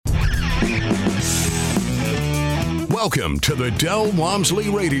Welcome to the Del Walmsley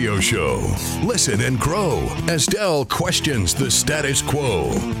Radio Show. Listen and grow as Del questions the status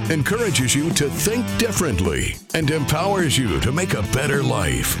quo, encourages you to think differently, and empowers you to make a better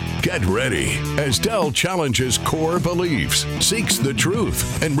life. Get ready as Del challenges core beliefs, seeks the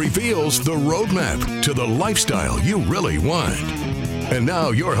truth, and reveals the roadmap to the lifestyle you really want. And now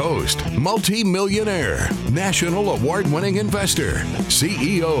your host, multi-millionaire, national award-winning investor,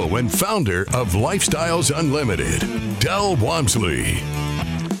 CEO and founder of Lifestyles Unlimited, Del Walmsley.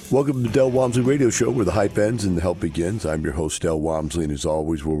 Welcome to the Del Walmsley Radio Show, where the hype ends and the help begins. I'm your host, Del Walmsley, and as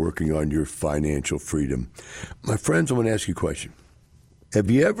always, we're working on your financial freedom. My friends, I want to ask you a question.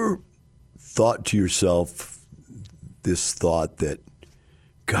 Have you ever thought to yourself this thought that,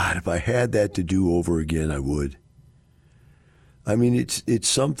 God, if I had that to do over again, I would? I mean, it's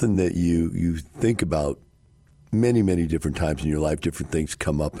something that you think about many, many different times in your life. Different things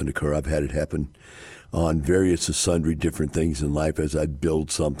come up and occur. I've had it happen on various and sundry different things in life as I'd build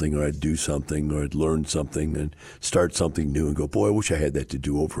something or I'd do something or I'd learn something and start something new and go, boy, I wish I had that to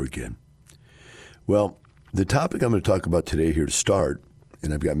do over again. Well, the topic I'm going to talk about today here to start,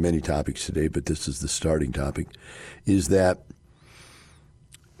 and I've got many topics today, but this is the starting topic, is that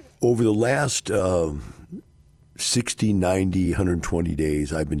over the last 60, 90, 120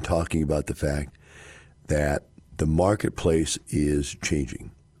 days, I've been talking about the fact that the marketplace is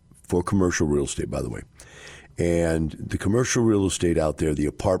changing for commercial real estate, by the way. And the commercial real estate out there, the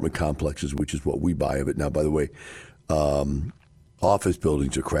apartment complexes, which is what we buy of it. Now, by the way, office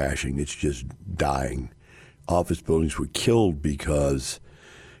buildings are crashing. It's just dying. Office buildings were killed because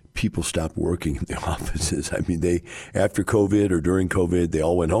people stopped working in the offices. I mean, after COVID or during COVID, they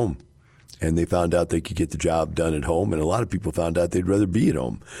all went home. And they found out they could get the job done at home. And a lot of people found out they'd rather be at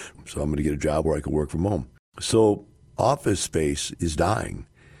home. So I'm going to get a job where I can work from home. So office space is dying.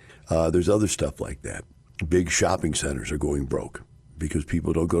 There's other stuff like that. Big shopping centers are going broke because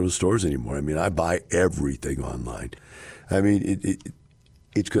people don't go to stores anymore. I mean, I buy everything online. I mean,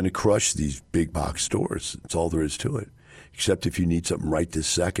 it's going to crush these big box stores. That's all there is to it. Except if you need something right this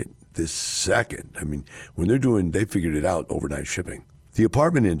second. I mean, when they figured it out, overnight shipping. The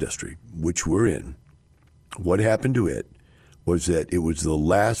apartment industry, which we're in, what happened to it was that it was the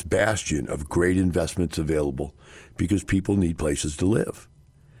last bastion of great investments available because people need places to live.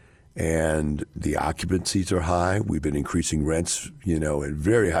 And the occupancies are high. We've been increasing rents, at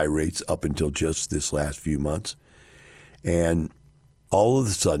very high rates up until just this last few months. And all of a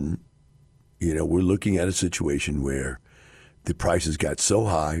sudden, we're looking at a situation where the prices got so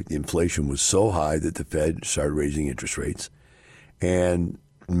high, the inflation was so high that the Fed started raising interest rates. And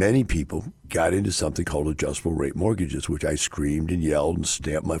many people got into something called adjustable rate mortgages, which I screamed and yelled and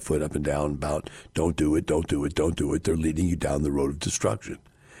stamped my foot up and down about, don't do it, don't do it, don't do it. They're leading you down the road of destruction.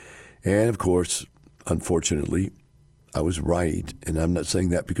 And, of course, unfortunately, I was right. And I'm not saying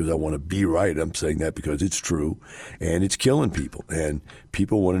that because I want to be right. I'm saying that because it's true. And it's killing people. And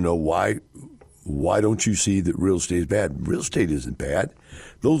people want to know why don't you see that real estate is bad? Real estate isn't bad.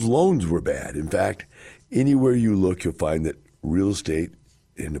 Those loans were bad. In fact, anywhere you look, you'll find that real estate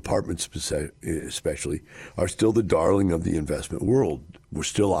and apartments especially are still the darling of the investment world. We're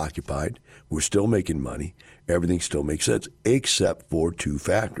still occupied. We're still making money. Everything still makes sense, except for two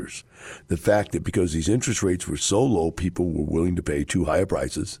factors. The fact that because these interest rates were so low, people were willing to pay too high a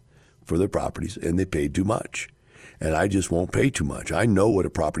prices for their properties, and they paid too much. And I just won't pay too much. I know what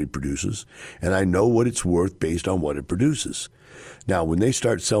a property produces, and I know what it's worth based on what it produces. Now, when they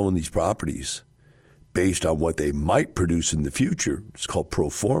start selling these properties based on what they might produce in the future, it's called pro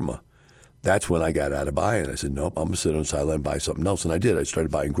forma. That's when I got out of buying. I said, nope, I'm going to sit on the sideline and buy something else. And I did. I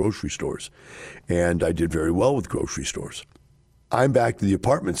started buying grocery stores. And I did very well with grocery stores. I'm back to the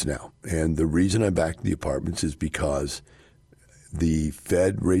apartments now. And the reason I'm back to the apartments is because the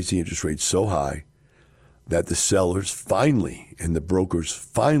Fed raised the interest rates so high that the sellers finally, and the brokers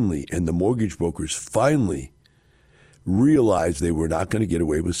finally, and the mortgage brokers finally realized they were not going to get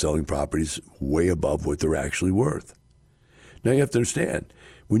away with selling properties way above what they're actually worth. Now you have to understand,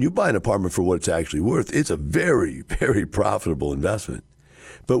 when you buy an apartment for what it's actually worth, it's a very, very profitable investment.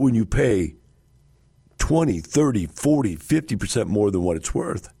 But when you pay 20, 30, 40, 50% more than what it's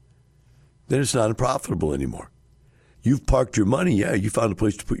worth, then it's not profitable anymore. You've parked your money, yeah, you found a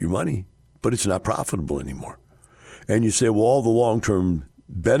place to put your money, but it's not profitable anymore. And you say, well, all the long-term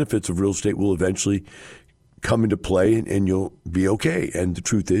benefits of real estate will eventually come into play and you'll be okay. And the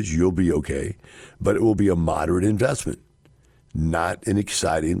truth is you'll be okay, but it will be a moderate investment, not an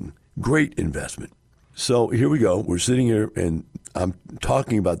exciting, great investment. So here we go. We're sitting here and I'm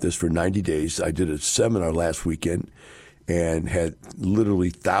talking about this for 90 days. I did a seminar last weekend and had literally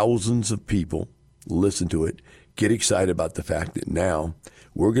thousands of people listen to it, get excited about the fact that now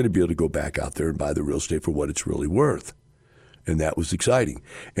we're going to be able to go back out there and buy the real estate for what it's really worth. And that was exciting.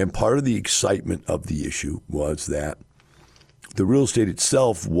 And part of the excitement of the issue was that the real estate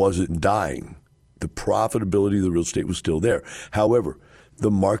itself wasn't dying. The profitability of the real estate was still there. However,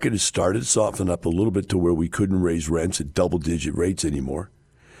 the market has started to soften up a little bit to where we couldn't raise rents at double-digit rates anymore.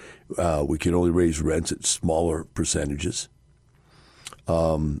 We can only raise rents at smaller percentages.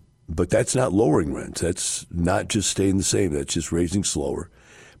 But that's not lowering rents. That's not just staying the same. That's just raising slower.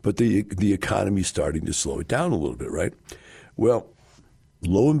 But the economy is starting to slow it down a little bit, right? Well,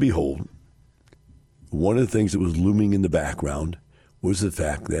 lo and behold, one of the things that was looming in the background was the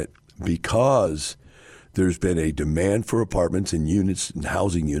fact that because there's been a demand for apartments and units and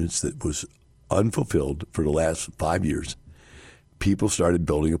housing units that was unfulfilled for the last 5 years, people started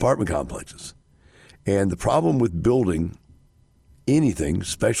building apartment complexes. And the problem with building anything,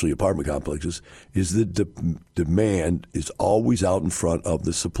 especially apartment complexes, is that the demand is always out in front of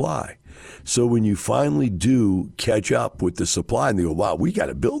the supply. So when you finally do catch up with the supply and they go, wow, we got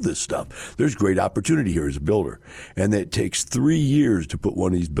to build this stuff. There's great opportunity here as a builder. And it takes 3 years to put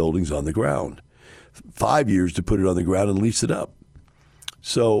one of these buildings on the ground, 5 years to put it on the ground and lease it up.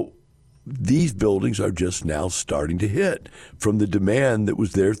 So these buildings are just now starting to hit from the demand that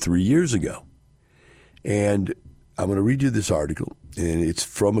was there 3 years ago. And I'm going to read you this article, and it's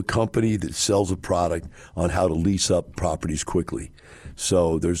from a company that sells a product on how to lease up properties quickly.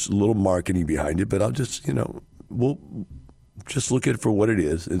 So there's a little marketing behind it, but I'll just, we'll just look at it for what it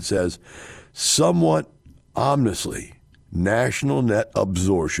is. It says, somewhat ominously, national net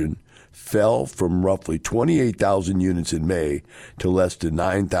absorption fell from roughly 28,000 units in May to less than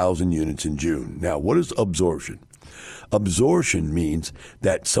 9,000 units in June. Now, what is absorption? Absorption means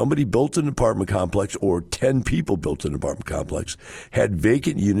that somebody built an apartment complex or 10 people built an apartment complex, had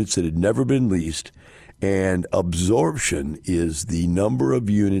vacant units that had never been leased, and absorption is the number of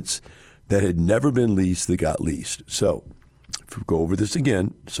units that had never been leased that got leased. So if we go over this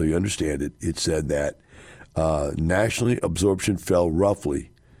again so you understand it, it said that nationally absorption fell roughly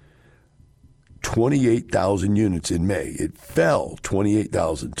 28,000 units in May. It fell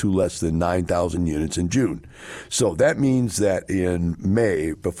 28,000 to less than 9,000 units in June. So that means that in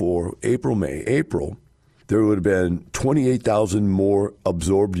May, before April, there would have been 28,000 more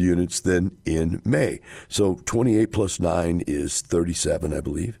absorbed units than in May. So 28 plus 9 is 37, I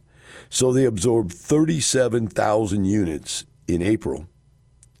believe. So they absorbed 37,000 units in April,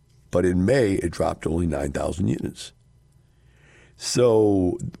 but in May it dropped to only 9,000 units.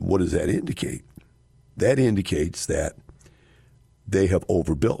 So what does that indicate? That indicates that they have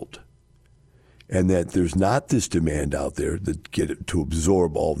overbuilt and that there's not this demand out there to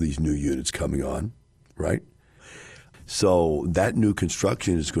absorb all these new units coming on, right? So that new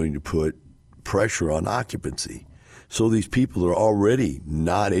construction is going to put pressure on occupancy. So these people are already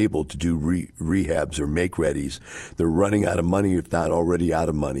not able to do rehabs or make-readies. They're running out of money, if not already out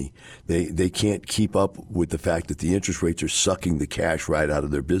of money. They can't keep up with the fact that the interest rates are sucking the cash right out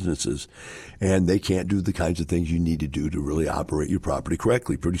of their businesses, and they can't do the kinds of things you need to do to really operate your property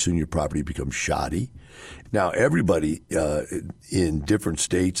correctly. Pretty soon your property becomes shoddy. Now, everybody in different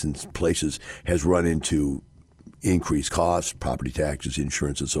states and places has run into increased costs, property taxes,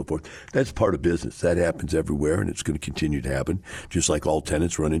 insurance, and so forth. That's part of business. That happens everywhere, and it's going to continue to happen, just like all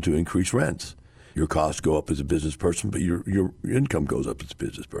tenants run into increased rents. Your costs go up as a business person, but your income goes up as a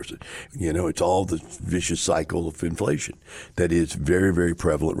business person. It's all the vicious cycle of inflation that is very, very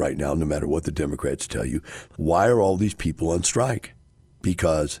prevalent right now, no matter what the Democrats tell you. Why are all these people on strike?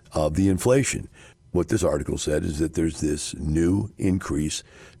 Because of the inflation. What this article said is that there's this new increased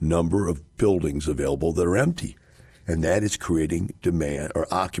number of buildings available that are empty. And that is creating demand or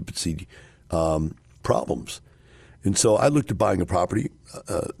occupancy problems. And so I looked at buying a property.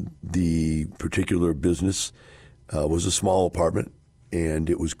 The particular business was a small apartment, and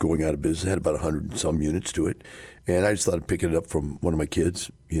it was going out of business. It had about 100 and some units to it. And I just thought I'd pick it up from one of my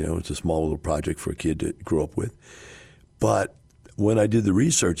kids. It's a small little project for a kid to grow up with. But when I did the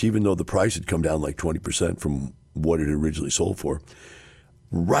research, even though the price had come down like 20% from what it originally sold for,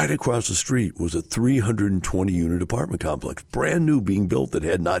 right across the street was a 320-unit apartment complex, brand new, being built, that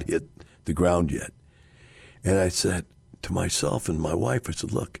had not hit the ground yet. And I said to myself and my wife, I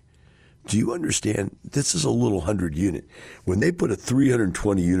said, look, do you understand? This is a little 100-unit. When they put a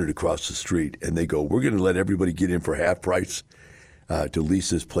 320-unit across the street and they go, we're going to let everybody get in for half price to lease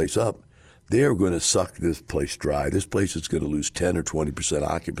this place up, they are going to suck this place dry. This place is going to lose 10 or 20%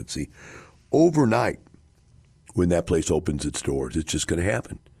 occupancy overnight. When that place opens its doors, it's just going to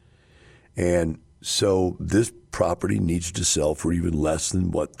happen. And So this property needs to sell for even less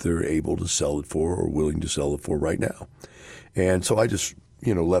than what they're able to sell it for or willing to sell it for right now. And so I just,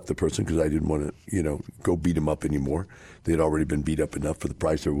 left the person because I didn't want to, go beat them up anymore. They had already been beat up enough for the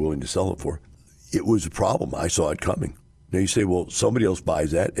price they were willing to sell it for. It was a problem. I saw it coming. Now you say, well, somebody else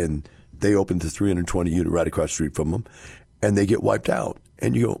buys that and they open the 320 unit right across the street from them and they get wiped out.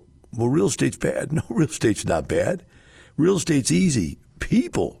 And you go, well, real estate's bad. No, real estate's not bad. Real estate's easy.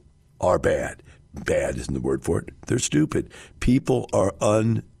 People are bad. Bad isn't the word for it. They're stupid. People are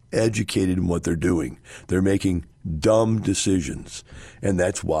uneducated in what they're doing. They're making dumb decisions. And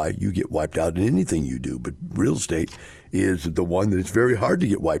that's why you get wiped out in anything you do. But real estate is the one that it's very hard to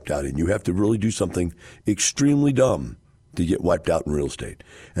get wiped out in. You have to really do something extremely dumb to get wiped out in real estate.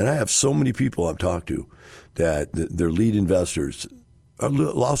 And I have so many people I've talked to that their lead investors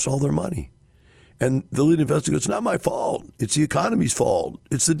lost all their money. And the lead investor goes, it's not my fault. It's the economy's fault.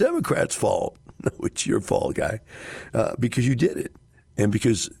 It's the Democrats' fault. No, it's your fault, guy, because you did it. And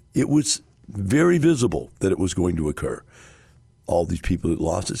because it was very visible that it was going to occur. All these people that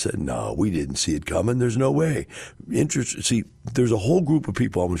lost it said, no, we didn't see it coming. There's no way. See, there's a whole group of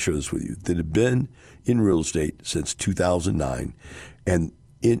people, I'm going to share this with you, that have been in real estate since 2009. And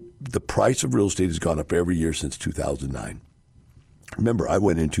the price of real estate has gone up every year since 2009. Remember, I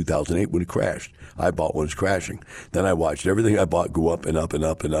went in 2008 when it crashed. I bought when it's crashing. Then I watched everything I bought go up and up and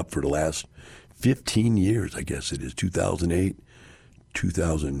up and up for the last 15 years, I guess it is. 2008,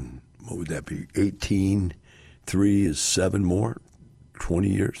 2000, what would that be? 18, 3 is 7 more, 20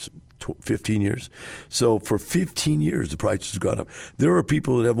 years, 15 years. So for 15 years, the prices have gone up. There are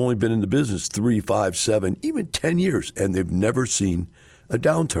people that have only been in the business 3, 5, 7, even 10 years, and they've never seen a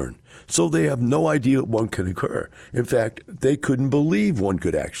downturn. So they have no idea one can occur. In fact, they couldn't believe one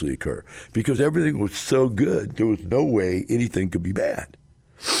could actually occur because everything was so good, there was no way anything could be bad.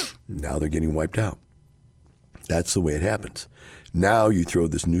 Now they're getting wiped out. That's the way it happens. Now you throw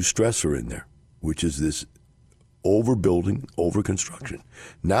this new stressor in there, which is this overbuilding, overconstruction.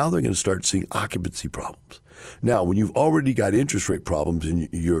 Now they're going to start seeing occupancy problems. Now, when you've already got interest rate problems and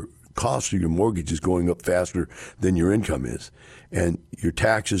your cost of your mortgage is going up faster than your income is, and your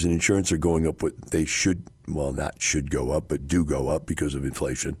taxes and insurance are going up what they should, well, not should go up, but do go up because of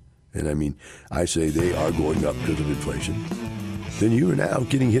inflation. And I mean, I say they are going up because of inflation. Then you are now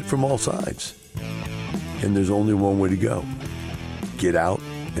getting hit from all sides. And there's only one way to go. Get out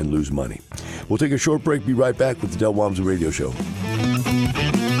and lose money. We'll take a short break, be right back with the Del Walmsley Radio Show.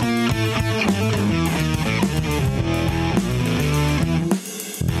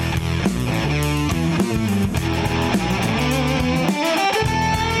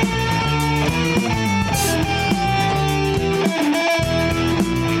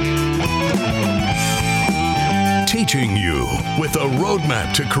 Teaching you with a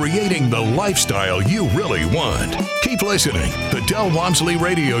roadmap to creating the lifestyle you really want. Keep listening. The Del Walmsley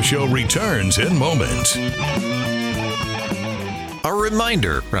Radio Show returns in moments. A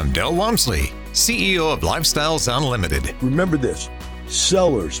reminder from Del Walmsley, CEO of Lifestyles Unlimited. Remember this,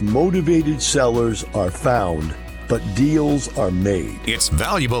 sellers, motivated sellers are found, but deals are made. It's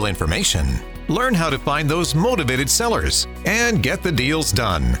valuable information. Learn how to find those motivated sellers and get the deals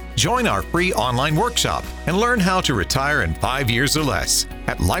done. Join our free online workshop and learn how to retire in 5 years or less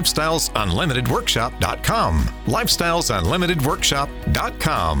at lifestylesunlimitedworkshop.com.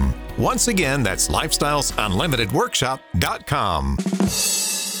 lifestylesunlimitedworkshop.com. Once again, that's lifestylesunlimitedworkshop.com.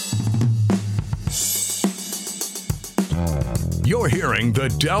 You're hearing the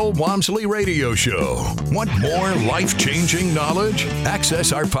Del Walmsley Radio Show. Want more life-changing knowledge?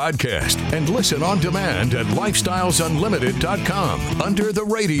 Access our podcast and listen on demand at lifestylesunlimited.com under the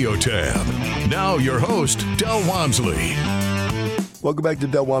radio tab. Now your host, Del Walmsley. Welcome back to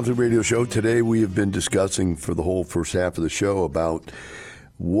the Del Walmsley Radio Show. Today we have been discussing for the whole first half of the show about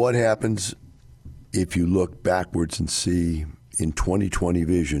what happens if you look backwards and see in 2020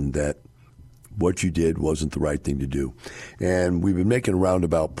 vision that what you did wasn't the right thing to do. And we've been making a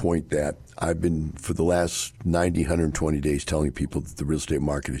roundabout point that I've been, for the last 90, 120 days, telling people that the real estate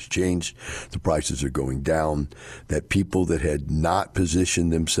market has changed, the prices are going down, that people that had not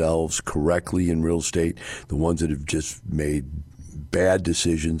positioned themselves correctly in real estate, the ones that have just made bad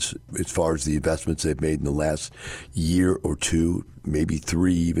decisions as far as the investments they've made in the last year or two, maybe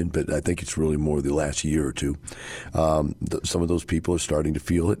 3 even, but I think it's really more the last year or two. Some of those people are starting to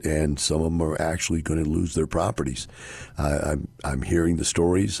feel it, and some of them are actually going to lose their properties. I'm hearing the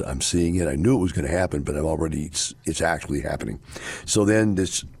stories. I'm seeing it. I knew it was going to happen, but it's actually happening. So then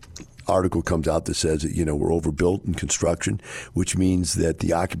this article comes out that says that, we're overbuilt in construction, which means that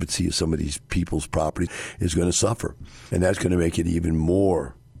the occupancy of some of these people's property is going to suffer. And that's going to make it even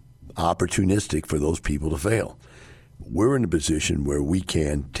more opportunistic for those people to fail. We're in a position where we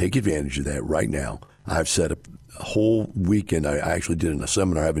can take advantage of that right now. I've set up a whole weekend. I actually did in a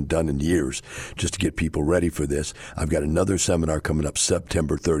seminar I haven't done in years just to get people ready for this. I've got another seminar coming up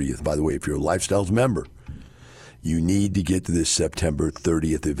September 30th. By the way, if you're a Lifestyles member, you need to get to this September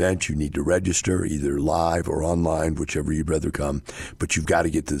 30th event. You need to register either live or online, whichever you'd rather come. But you've got to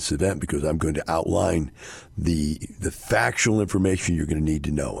get to this event because I'm going to outline the factual information you're going to need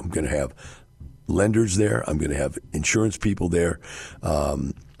to know. I'm going to have lenders there. I'm going to have insurance people there.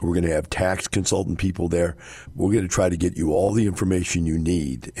 We're going to have tax consultant people there. We're going to try to get you all the information you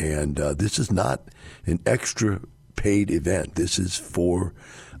need. And this is not an extra paid event. This is for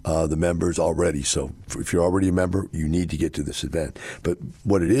the members already. So if you're already a member, you need to get to this event. But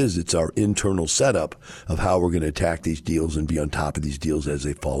what it is, it's our internal setup of how we're going to attack these deals and be on top of these deals as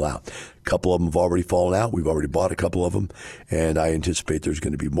they fall out. A couple of them have already fallen out. We've already bought a couple of them, and I anticipate there's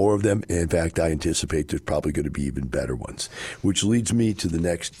going to be more of them. In fact, I anticipate there's probably going to be even better ones, which leads me to the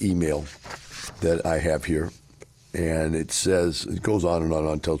next email that I have here. And it says, it goes on and on and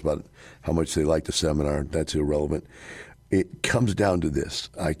on, tells about how much they like the seminar. That's irrelevant. It comes down to this.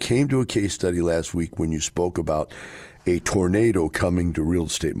 I came to a case study last week when you spoke about a tornado coming to real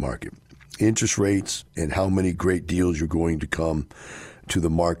estate market, interest rates, and how many great deals you're going to come to the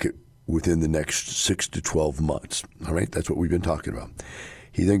market within the next 6 to 12 months. All right, that's what we've been talking about.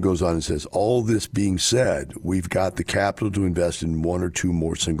 He then goes on and says, all this being said, we've got the capital to invest in 1 or 2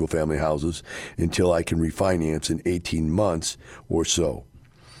 more single-family houses until I can refinance in 18 months or so.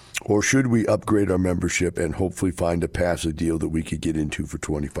 Or should we upgrade our membership and hopefully find a passive deal that we could get into for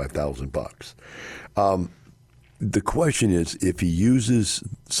 $25,000? The question is, if he uses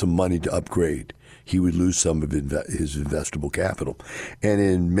some money to upgrade, he would lose some of his investable capital. And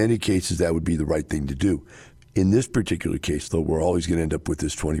in many cases, that would be the right thing to do. In this particular case, though, we're always going to end up with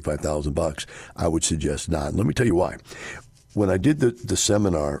this $25,000. I would suggest not. And let me tell you why. When I did the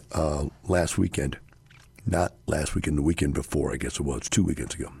seminar last weekend, not last weekend, the weekend before, I guess it was, 2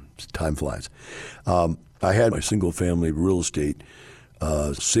 weekends ago. Time flies. I had my single-family real estate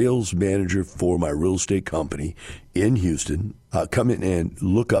sales manager for my real estate company in Houston come in and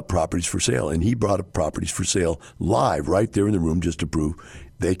look up properties for sale. And he brought up properties for sale live right there in the room just to prove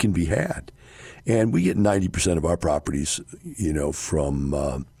they can be had. And we get 90% of our properties,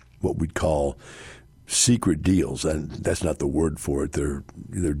 from what we'd call secret deals. And that's not the word for it. They're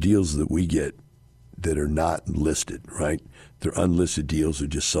deals that we get that are not listed, right? They're unlisted deals. They're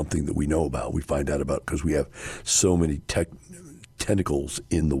just something that we know about. We find out about because we have so many tentacles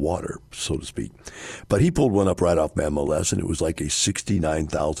in the water, so to speak. But he pulled one up right off MLS, and it was like a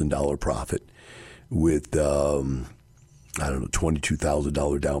 $69,000 profit with,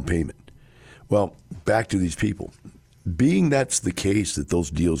 $22,000 down payment. Well, back to these people. Being that's the case, that those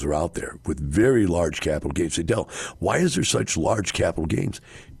deals are out there with very large capital gains. Say, Del, why is there such large capital gains?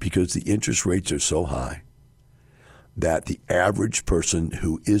 Because the interest rates are so high that the average person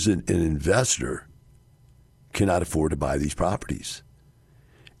who isn't an investor cannot afford to buy these properties.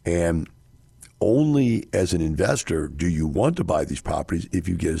 And only as an investor do you want to buy these properties if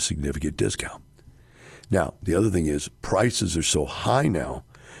you get a significant discount. Now, the other thing is prices are so high now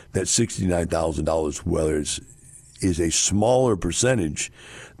that $69,000, whether is a smaller percentage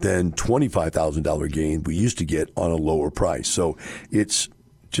than $25,000 gain we used to get on a lower price. So it's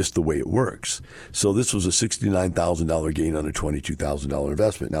just the way it works. So this was a $69,000 gain on a $22,000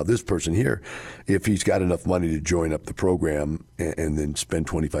 investment. Now, this person here, if he's got enough money to join up the program and then spend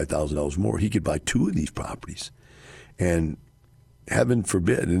 $25,000 more, he could buy 2 of these properties. And heaven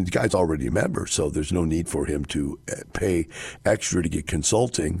forbid, and the guy's already a member, so there's no need for him to pay extra to get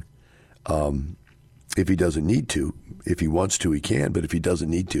consulting. If he doesn't need to. If he wants to, he can, but if he doesn't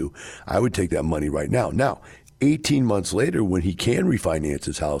need to, I would take that money right now. Now, 18 months later, when he can refinance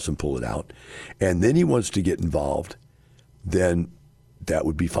his house and pull it out, and then he wants to get involved, then that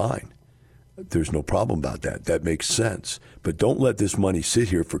would be fine. There's no problem about that. That makes sense. But don't let this money sit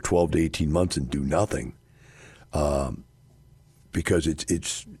here for 12 to 18 months and do nothing, because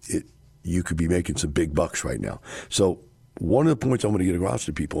you could be making some big bucks right now. So one of the points I'm going to get across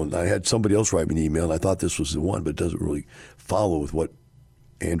to people, and I had somebody else write me an email, and I thought this was the one, but it doesn't really follow with what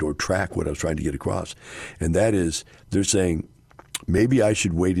and or track what I was trying to get across. And that is, they're saying, maybe I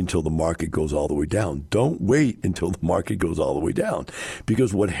should wait until the market goes all the way down. Don't wait until the market goes all the way down.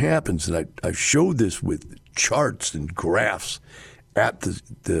 Because what happens, and I showed this with charts and graphs at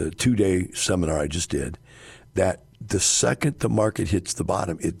the 2-day seminar I just did, that the second the market hits the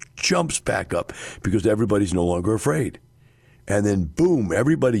bottom, it jumps back up because everybody's no longer afraid. And then, boom,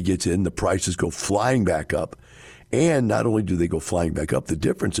 everybody gets in, the prices go flying back up, And not only do they go flying back up, the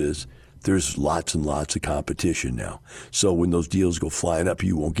difference is there's lots and lots of competition now. So when those deals go flying up,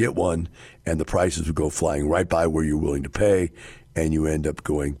 you won't get one, and the prices will go flying right by where you're willing to pay, and you end up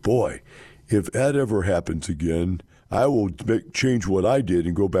going, boy, if that ever happens again, I will change what I did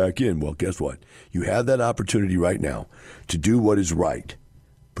and go back in. Well, guess what? You have that opportunity right now to do what is right,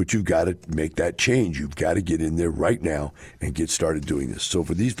 but you've got to make that change. You've got to get in there right now and get started doing this. So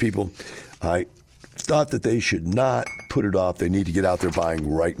for these people, I thought that they should not put it off. They need to get out there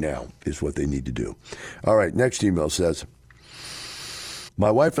buying right now is what they need to do. All right, next email says, my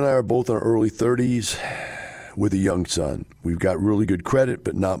wife and I are both in our early 30s with a young son. We've got really good credit,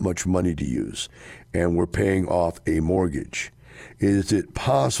 but not much money to use, and we're paying off a mortgage. Is it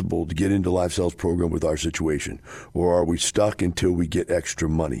possible to get into Lifestyle's program with our situation, or are we stuck until we get extra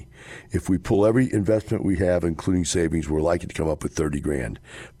money? If we pull every investment we have, including savings, we're likely to come up with $30,000,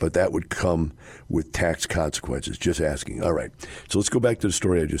 but that would come with tax consequences. Just asking. All right, so let's go back to the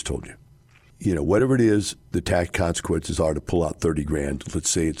story I just told you. You know, whatever it is, the tax consequences are to pull out $30,000. Let's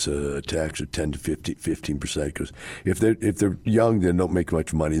say it's a tax of 10 to 15%, because if they're young, they don't make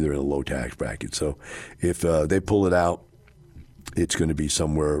much money. They're in a low tax bracket. So if they pull it out, it's going to be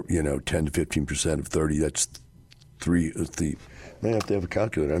somewhere, 10 to 15% of 30. That's I have to have a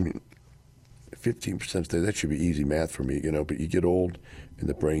calculator. I mean, 15%, that should be easy math for me, but you get old and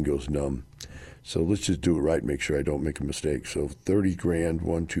the brain goes numb. So let's just do it right, make sure I don't make a mistake. So $30,000,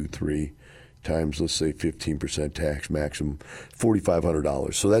 1, 2, 3, times, let's say 15% tax, maximum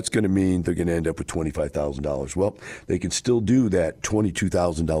 $4,500. So that's going to mean they're going to end up with $25,000. Well, they can still do that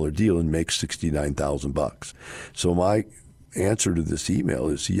 $22,000 deal and make $69,000. So my answer to this email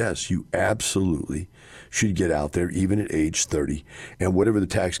is yes, you absolutely should get out there even at age 30, and whatever the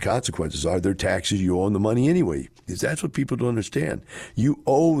tax consequences are, they're taxes. You own the money anyway, because that's what people don't understand. You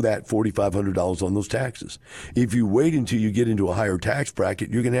owe that $4,500 on those taxes. If you wait until you get into a higher tax bracket,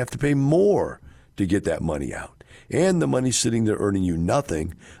 you're going to have to pay more to get that money out. And the money's sitting there earning you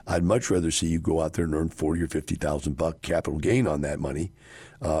nothing. I'd much rather see you go out there and earn $40,000 or $50,000 capital gain on that money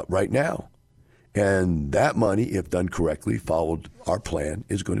right now. And that money, if done correctly, followed our plan,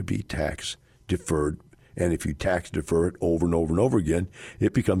 is going to be tax deferred. And if you tax defer it over and over and over again,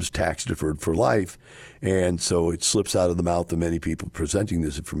 it becomes tax deferred for life. And so it slips out of the mouth of many people presenting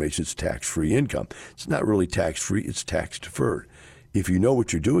this information. It's tax-free income. It's not really tax-free. It's tax deferred. If you know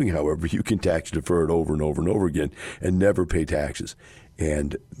what you're doing, however, you can tax defer it over and over and over again and never pay taxes.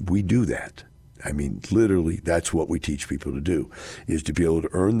 And we do that. I mean, literally, that's what we teach people to do, is to be able to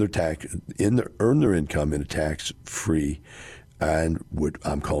earn their income in a tax-free, and what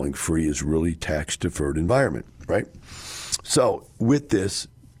I'm calling free is really tax-deferred environment, right? So with this,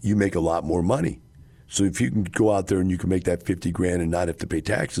 you make a lot more money. So if you can go out there and you can make that $50,000 and not have to pay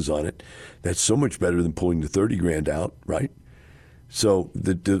taxes on it, that's so much better than pulling the $30,000 out, right? So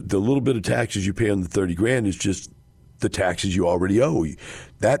the little bit of taxes you pay on the $30,000 is just the taxes you already owe.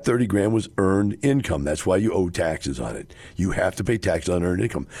 That $30,000 was earned income. That's why you owe taxes on it. You have to pay taxes on earned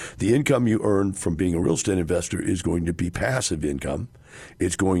income. The income you earn from being a real estate investor is going to be passive income.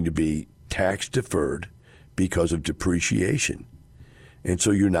 It's going to be tax deferred because of depreciation. And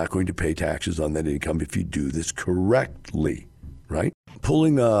so you're not going to pay taxes on that income if you do this correctly, right?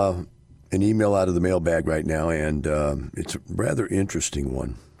 Pulling an email out of the mailbag right now, and it's a rather interesting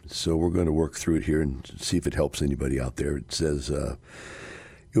one. So we're going to work through it here and see if it helps anybody out there. It says,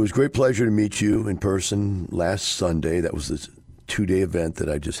 it was a great pleasure to meet you in person last Sunday. That was the 2-day event that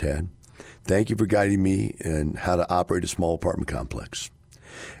I just had. Thank you for guiding me in how to operate a small apartment complex.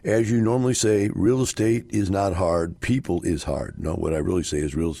 As you normally say, real estate is not hard. People is hard. No, what I really say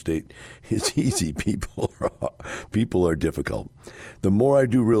is real estate is easy. People are difficult. The more I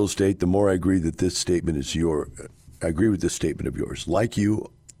do real estate, the more I agree that this statement is I agree with this statement of yours. Like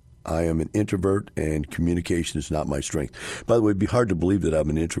you, I am an introvert, and communication is not my strength. By the way, it'd be hard to believe that I'm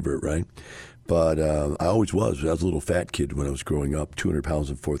an introvert, right? But I always was. I was a little fat kid when I was growing up, 200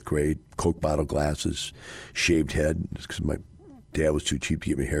 pounds in 4th grade, Coke bottle glasses, shaved head, because my dad was too cheap to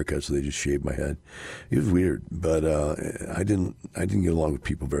get me a haircut, so they just shaved my head. It was weird, but I didn't get along with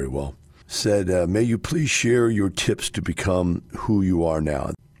people very well. Said, may you please share your tips to become who you are now.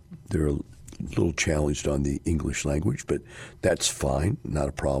 They're a little challenged on the English language, but that's fine, not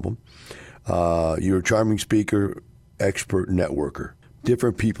a problem. You're a charming speaker, expert networker.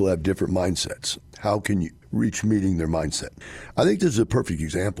 Different people have different mindsets. How can you reach meeting their mindset? I think this is a perfect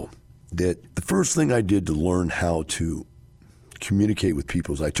example that the first thing I did to learn how to communicate with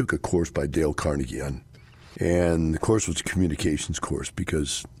people is I took a course by Dale Carnegie and the course was a communications course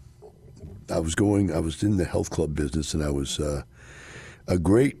because I was in the health club business, and I was a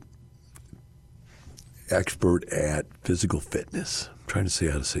great expert at physical fitness. I'm trying to say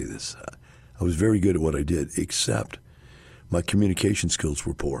how to say this. I was very good at what I did, except my communication skills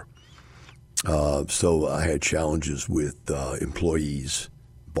were poor. So I had challenges with employees,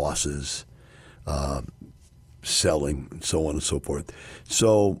 bosses, selling, and so on and so forth.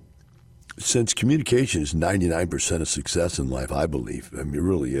 So since communication is 99% of success in life, I believe, I mean, it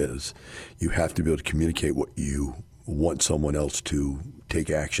really is, you have to be able to communicate what you want someone else to take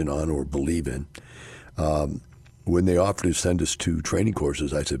action on or believe in. When they offered to send us to training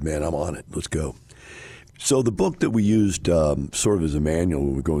courses, I said, man, I'm on it. Let's go. So the book that we used sort of as a manual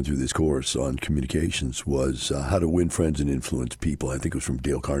when we were going through this course on communications was How to Win Friends and Influence People. I think it was from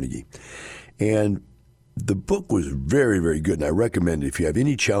Dale Carnegie. And the book was very, very good. And I recommend it. If you have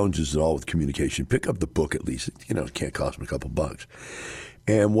any challenges at all with communication, pick up the book at least. You know, it can't cost me a couple bucks.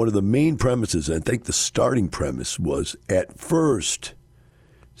 And one of the main premises, and I think the starting premise, was at first,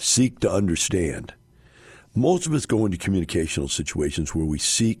 seek to understand. Most of us go into communicational situations where we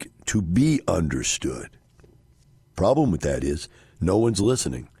seek to be understood. Problem with that is no one's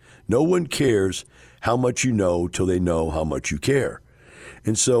listening. No one cares how much you know till they know how much you care.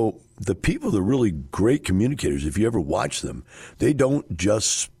 And so the people that are really great communicators, if you ever watch them, they don't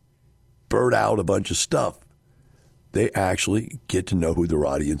just spurt out a bunch of stuff. They actually get to know who their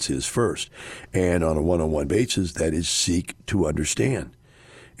audience is first. And on a one-on-one basis, that is seek to understand.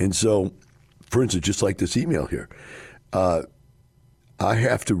 And so, for instance, just like this email here, I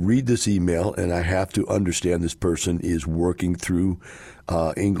have to read this email and I have to understand this person is working through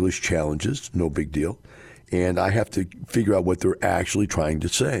English challenges, no big deal. And I have to figure out what they're actually trying to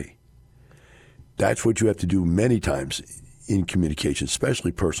say. That's what you have to do many times in communication,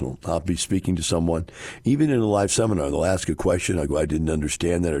 especially personal. I'll be speaking to someone, even in a live seminar, they'll ask a question, I go, I didn't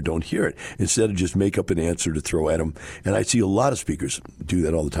understand that or don't hear it, instead of just make up an answer to throw at them. And I see a lot of speakers do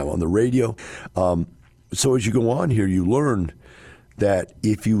that all the time on the radio. So as you go on here, you learn that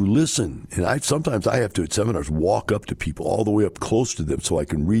if you listen, and sometimes I have to at seminars walk up to people all the way up close to them so I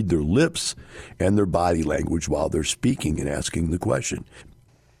can read their lips and their body language while they're speaking and asking the question.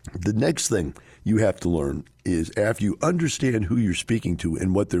 The next thing you have to learn is after you understand who you're speaking to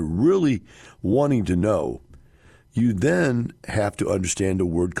and what they're really wanting to know, you then have to understand a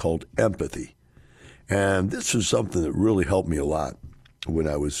word called empathy. And this is something that really helped me a lot when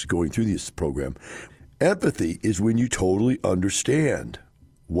I was going through this program. Empathy is when you totally understand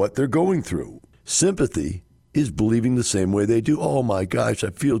what they're going through. Sympathy is believing the same way they do. Oh my gosh,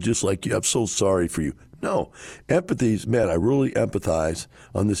 I feel just like you. I'm so sorry for you. No, empathy is, man, I really empathize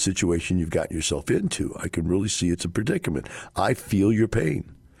on the situation you've gotten yourself into. I can really see it's a predicament. I feel your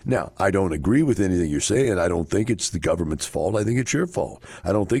pain. Now, I don't agree with anything you're saying. I don't think it's the government's fault. I think it's your fault.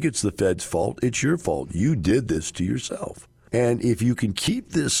 I don't think it's the Fed's fault. It's your fault. You did this to yourself. And if you can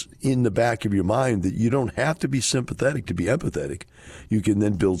keep this in the back of your mind that you don't have to be sympathetic to be empathetic, you can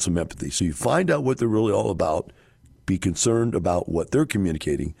then build some empathy. So you find out what they're really all about, be concerned about what they're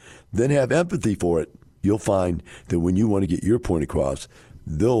communicating, then have empathy for it. You'll find that when you want to get your point across,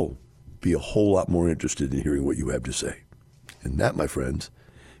 they'll be a whole lot more interested in hearing what you have to say. And that, my friends,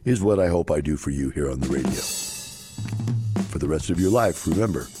 is what I hope I do for you here on the radio. For the rest of your life,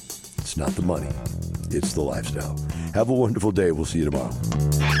 remember, it's not the money, it's the lifestyle. Have a wonderful day. We'll see you tomorrow.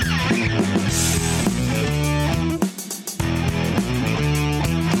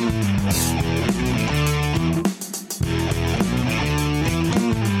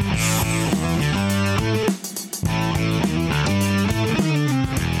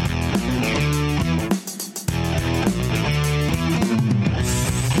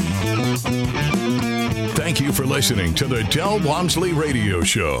 Thank you for listening to the Del Walmsley Radio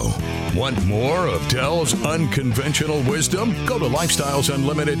Show. Want more of Del's unconventional wisdom? Go to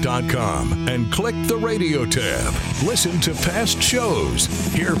lifestylesunlimited.com and click the radio tab. Listen to past shows,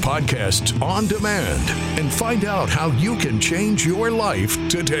 hear podcasts on demand, and find out how you can change your life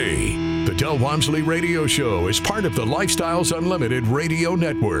today. The Del Walmsley Radio Show is part of the Lifestyles Unlimited Radio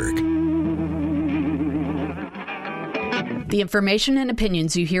Network. The information and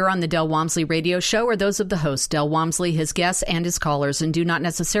opinions you hear on the Del Walmsley Radio Show are those of the host, Del Walmsley, his guests, and his callers, and do not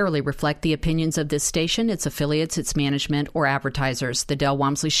necessarily reflect the opinions of this station, its affiliates, its management, or advertisers. The Del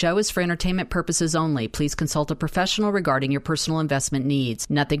Walmsley Show is for entertainment purposes only. Please consult a professional regarding your personal investment needs.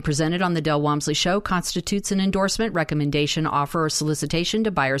 Nothing presented on the Del Walmsley Show constitutes an endorsement, recommendation, offer, or solicitation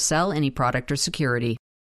to buy or sell any product or security.